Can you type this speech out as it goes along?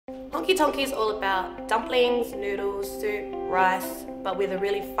Honky Tonky is all about dumplings, noodles, soup, rice, but with a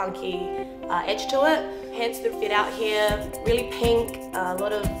really funky edge to it. Hence the fit out here, really pink, a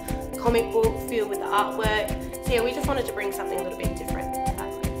lot of comic book feel with the artwork. So yeah, we just wanted to bring something a little bit different to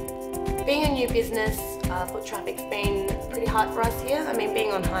Adelaide. Being a new business, foot traffic's been pretty hard for us here. I mean,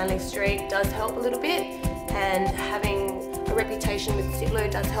 being on Hindley Street does help a little bit, and having a reputation with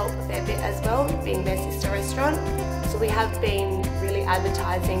Sitlo does help a fair bit as well, being their sister restaurant. So we have been really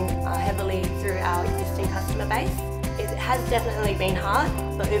advertising heavily through our existing customer base. It has definitely been hard,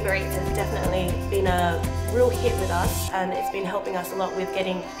 but Uber Eats has definitely been a real hit with us, and it's been helping us a lot with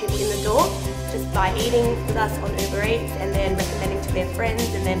getting people in the door just by eating with us on Uber Eats and then recommending to their friends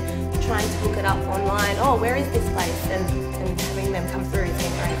and then trying to look it up online. Oh, where is this place? And having them come through has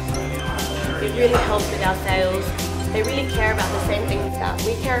been great. It really helps with our sales. They really care about the same things that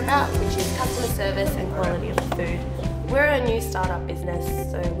we care about, which is customer service and quality of the food. We're a new startup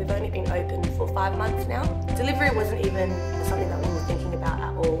business, so we've only been open for 5 months now. Delivery wasn't even something that we were thinking about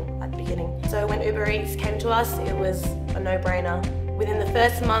at all at the beginning. So when Uber Eats came to us, it was a no-brainer. Within the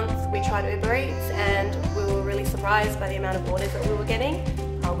first month, we tried Uber Eats and we were really surprised by the amount of orders that we were getting.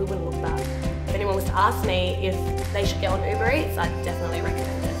 We wouldn't look back. If anyone was to ask me if they should get on Uber Eats, I'd definitely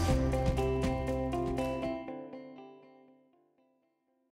recommend it.